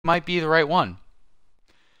might be the right one.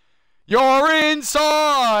 You're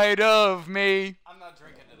inside of me. I'm not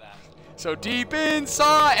drinking to that. So deep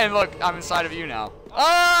inside. And look, I'm inside of you now.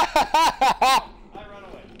 I run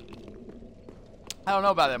away. I don't know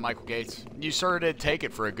about that, Michael Gates. You sure did take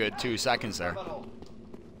it for a good 2 seconds there. Butthole.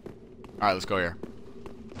 Alright, let's go here.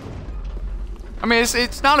 I mean,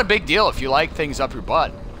 it's not a big deal if you like things up your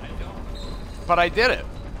butt. I don't. But I did it.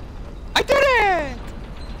 I did it!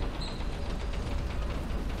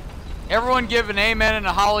 Everyone give an amen and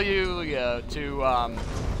a hallelujah to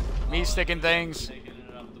me sticking things. Taking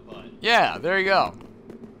it up the butt. Yeah, there you go.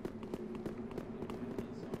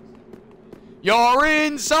 You're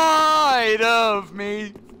inside of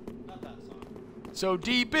me. Not that song. So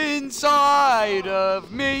deep inside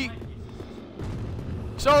of me.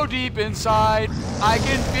 So deep inside, I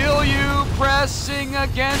can feel you pressing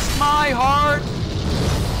against my heart.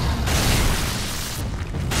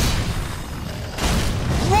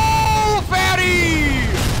 Roll, fatty!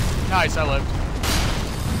 Nice, I lived.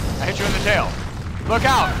 I hit you in the tail. Look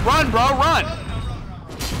out. Run, bro, run.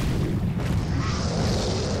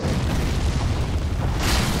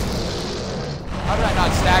 How did I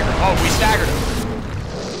not stagger? Oh, we staggered him.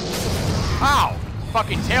 Ow!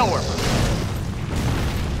 Fucking tail whipper.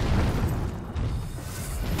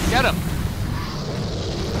 Get him.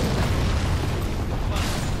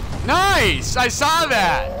 Nice! I saw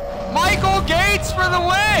that! Michael Gates for the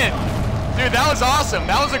win! Dude, that was awesome.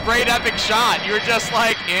 That was a great epic shot. You were just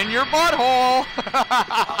like, in your butthole.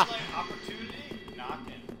 I was like, opportunity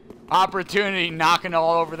knocking. Opportunity knocking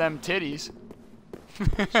all over them titties. Sure,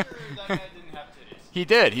 that guy didn't have titties. He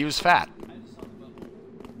did. He was fat. I just saw the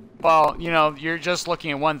butthole. Well, you know, you're just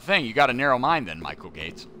looking at one thing. You got a narrow mind then, Michael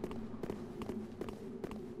Gates.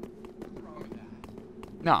 What's wrong with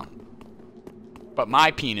that? No. But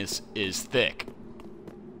my penis is thick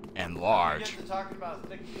and We large. get to talking about a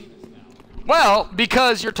thick penis now. Well,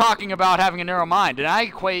 because you're talking about having a narrow mind, and I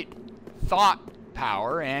equate thought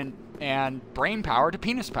power and brain power to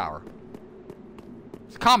penis power.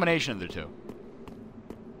 It's a combination of the two.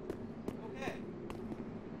 Okay.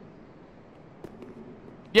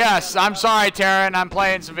 Yes, I'm sorry, Taryn. I'm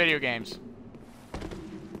playing some video games.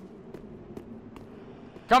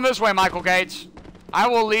 Come this way, Michael Gates. I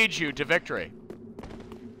will lead you to victory.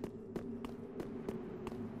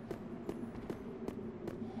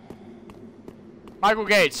 Michael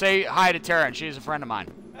Gates, say hi to Taryn. She's a friend of mine.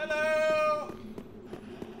 Hello!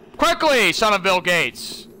 Quickly, son of Bill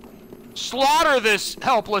Gates. Slaughter this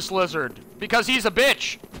helpless lizard, because he's a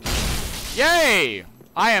bitch. Yay!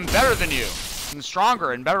 I am better than you, and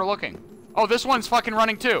stronger and better looking. Oh, this one's fucking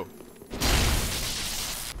running too.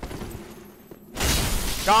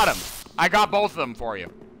 Got him. I got both of them for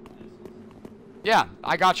you. Yeah,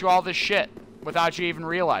 I got you all this shit without you even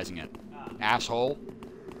realizing it. Asshole.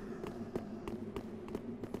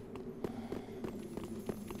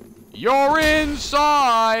 You're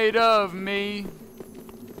inside of me.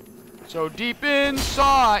 So deep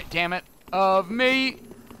inside, damn it, of me.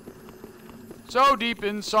 So deep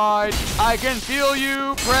inside, I can feel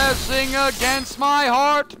you pressing against my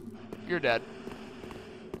heart. You're dead.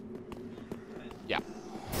 Yeah.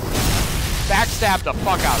 Backstab the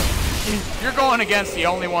fuck out of him. You're going against the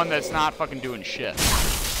only one that's not fucking doing shit.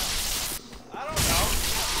 I don't know.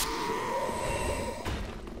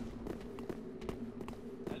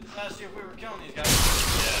 I just asked you if we were killing these guys.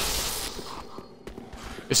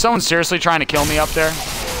 Is someone seriously trying to kill me up there?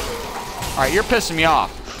 Alright, you're pissing me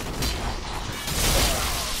off.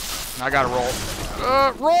 I gotta roll.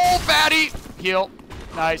 Roll, fatty! Heal.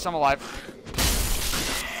 Nice, I'm alive.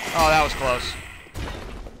 Oh, that was close.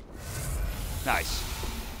 Nice.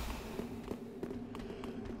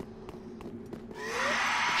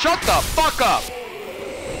 Shut the fuck up!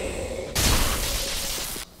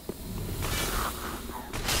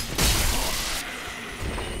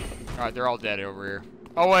 Alright, they're all dead over here.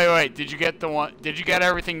 Oh, wait. Did you get the one? Did you get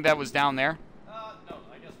everything that was down there? No,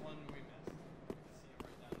 I guess one we missed. I see it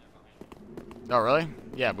right down there behind you. Oh, really?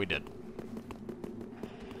 Yeah, we did.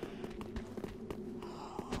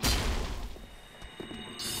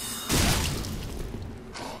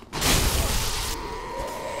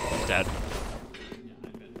 Dead. Yeah, I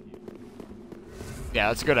bet you. Yeah,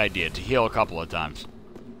 that's a good idea, to heal a couple of times.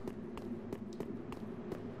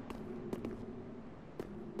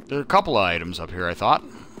 There are a couple of items up here, I thought.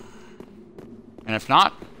 And if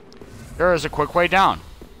not, there is a quick way down.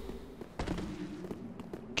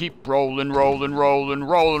 Keep rolling, rolling, rolling,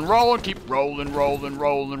 rolling, rolling. Keep rolling, rolling,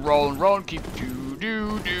 rolling, rolling, rolling. Keep do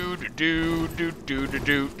do do do do do do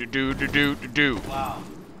do do do do do do. Wow.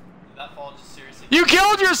 Did that fall just seriously? You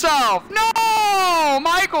killed yourself! No!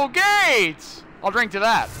 Michael Gates! I'll drink to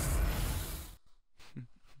that.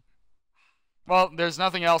 Well, there's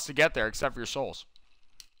nothing else to get there except for your souls.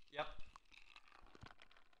 Yep.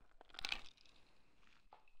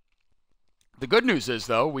 The good news is,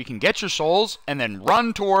 though, we can get your souls and then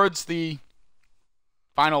run towards the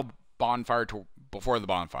final bonfire before the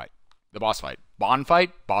bonfight. The boss fight.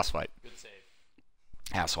 Bonfight? Boss fight. Good save.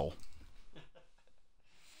 Asshole.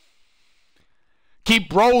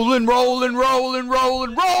 Keep rolling, rolling, rolling,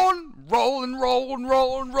 rolling, rolling, rolling, rolling,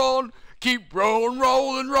 rolling, rolling. Keep rolling,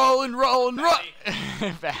 rolling, rolling, rolling,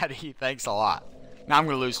 rolling. Fatty, thanks a lot. Now I'm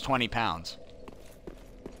going to lose 20 pounds.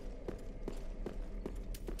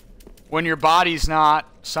 When your body's not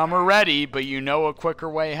summer ready, but you know a quicker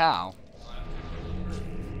way how.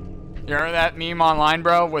 You remember that meme online,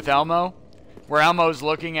 bro, with Elmo? Where Elmo's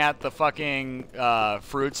looking at the fucking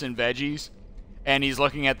fruits and veggies, and he's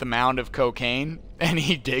looking at the mound of cocaine, and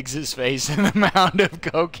he digs his face in the mound of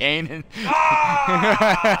cocaine. And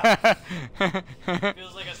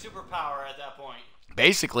Feels like a superpower at that point.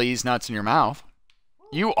 basically, he's nuts in your mouth.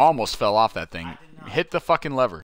 You almost fell off that thing. I did not. Hit the fucking lever.